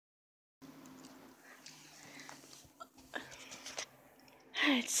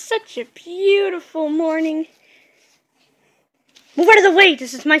It's such a beautiful morning. Move out of the way.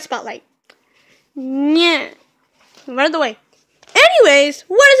 This is my spotlight. Yeah. Move out of the way. Anyways,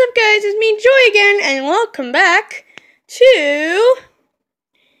 what is up, guys? It's me, Joy, again, and welcome back to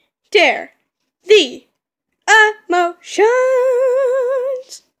Dare the Emotions.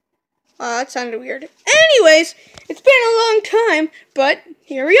 Oh, that sounded weird. Anyways, it's been a long time, but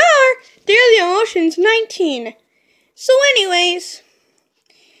here we are. Dare the Emotions 19. So anyways,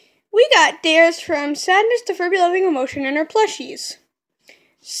 we got dares from Sadness to Furby Loving Emotion and her plushies.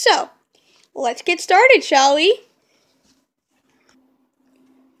 So, let's get started, shall we?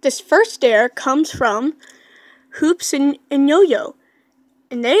 This first dare comes from Hoops and Yo-Yo.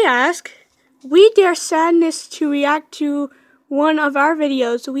 And they ask, we dare Sadness to react to one of our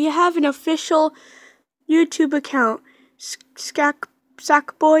videos. We have an official YouTube account,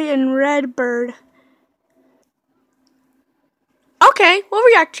 Sackboy and Redbird. Okay, we'll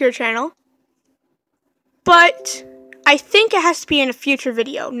react to your channel. But I think it has to be in a future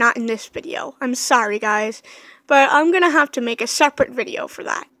video, not in this video. I'm sorry, guys, but I'm going to have to make a separate video for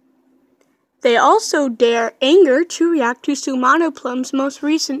that. They also dare Anger to react to Sumano Plum's most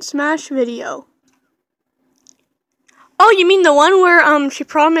recent Smash video. Oh, you mean the one where she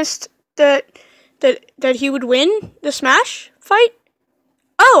promised that he would win the Smash fight?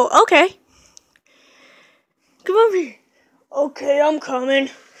 Oh, okay. Come over here. Okay, I'm coming.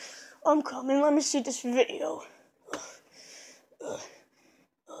 Let me see this video. I'm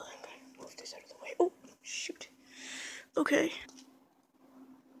gonna move this out of the way. Oh, shoot. Okay.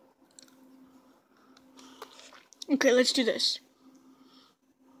 Okay, let's do this.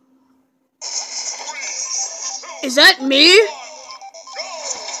 Is that me?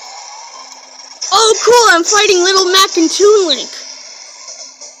 Oh, cool, I'm fighting Little Mac and Toon Link.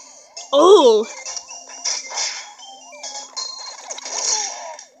 Oh.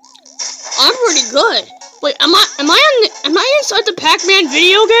 I'm pretty good. Wait, am I inside the Pac-Man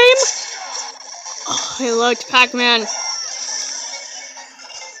video game? Oh, I liked Pac-Man.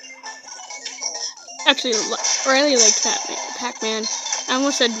 Actually, I really liked Pac-Man. I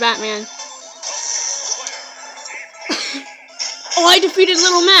almost said Batman. Oh, I defeated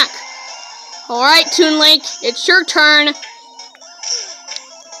Little Mac. Alright, Toon Link, it's your turn. No,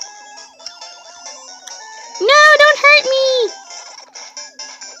 don't hurt me.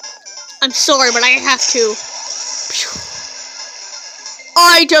 I'm sorry, but I have to.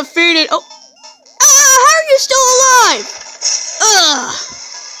 I defeated... Oh. How are you still alive? Ugh.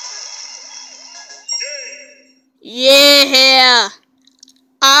 Yeah.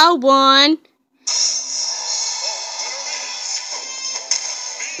 I won.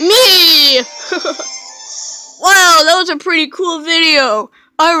 Me! Wow, that was a pretty cool video.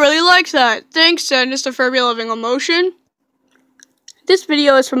 I really liked that. Thanks, Sadness to Furby Loving Emotion. This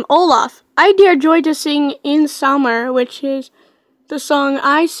video is from Olaf. I dare Joy to sing In Summer, which is the song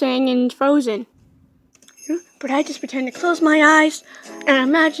I sang in Frozen. But I just pretend to close my eyes and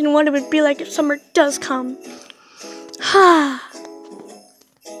imagine what it would be like if summer does come. Ha!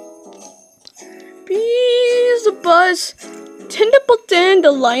 Bees a buzz, tendable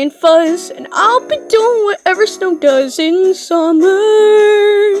dandelion fuzz, and I'll be doing whatever snow does in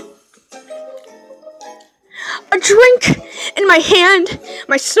summer. A drink in my hand,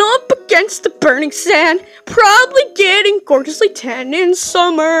 my snow up against the burning sand, probably getting gorgeously tan in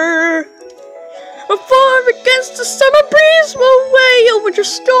summer. Before against the summer breeze will weigh a winter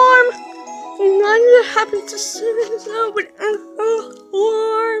storm, and none that happens to snow but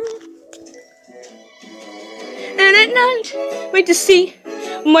warm. And at night, wait to see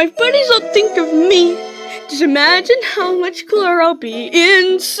my buddies all think of me. Just imagine how much cooler I'll be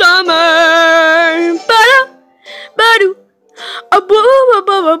in summer. Ba-da, ba-doo,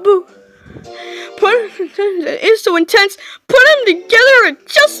 a-boo-a-boo-a-boo. It's so intense. Put them together, it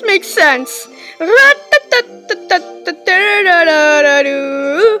just makes sense. I'm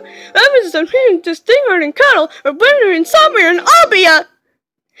just sting and cuddle, or winter and summer, and I'll be a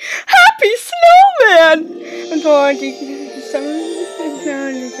happy snowman. I'm going to get summer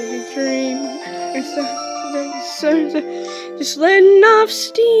down into a dream. Just letting off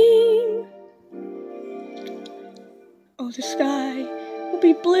steam. Oh, the sky will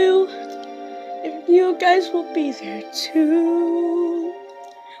be blue if you guys will be there too.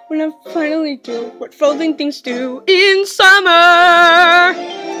 When I finally do what frozen things do in summer.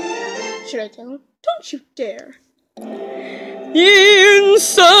 Should I tell him? Don't you dare. In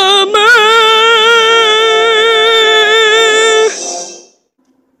summer.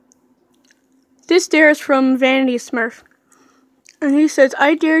 This dare is from Vanity Smurf. And he says,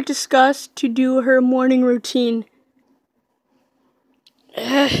 I dare Discuss to do her morning routine.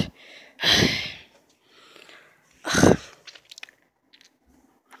 It's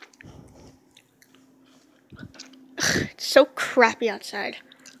so crappy outside.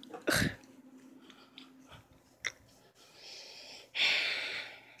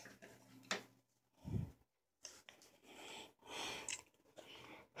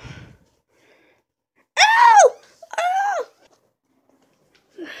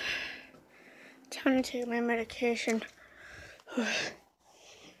 Time to take my medication.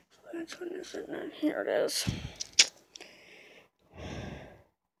 Which one is it? Here it is.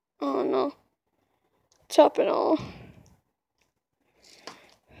 Oh no. Tylenol.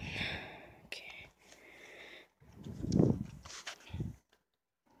 Okay.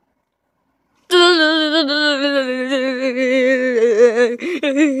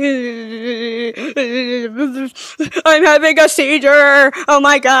 I'm having a seizure. Oh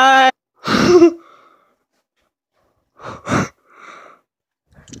my god.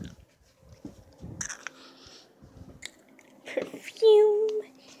 Perfume.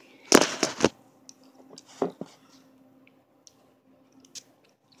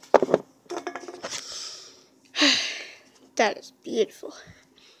 That is beautiful.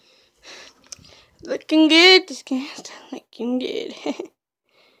 Looking good. This guy's looking good. Have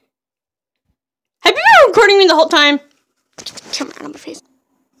you been recording me the whole time? Come on my face.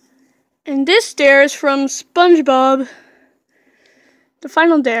 And this dare is from SpongeBob. The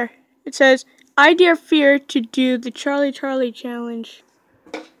final dare. It says, I dare Fear to do the Charlie Charlie challenge.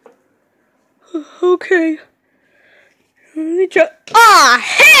 Okay.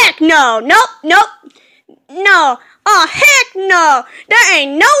 Heck no! Nope, nope. No. Oh, heck no. There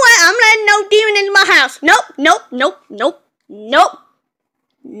ain't no way I'm letting no demon into my house. Nope, nope, nope, nope, nope,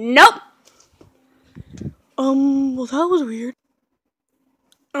 nope. Well, that was weird.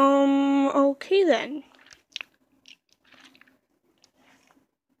 Okay then.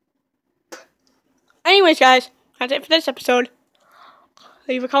 Anyways, guys, that's it for this episode.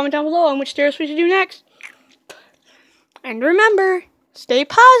 Leave a comment down below on which dares we should do next. And remember, stay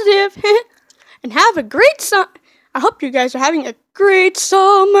positive and have a great summer. I hope you guys are having a great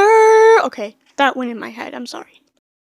summer. Okay, that went in my head. I'm sorry.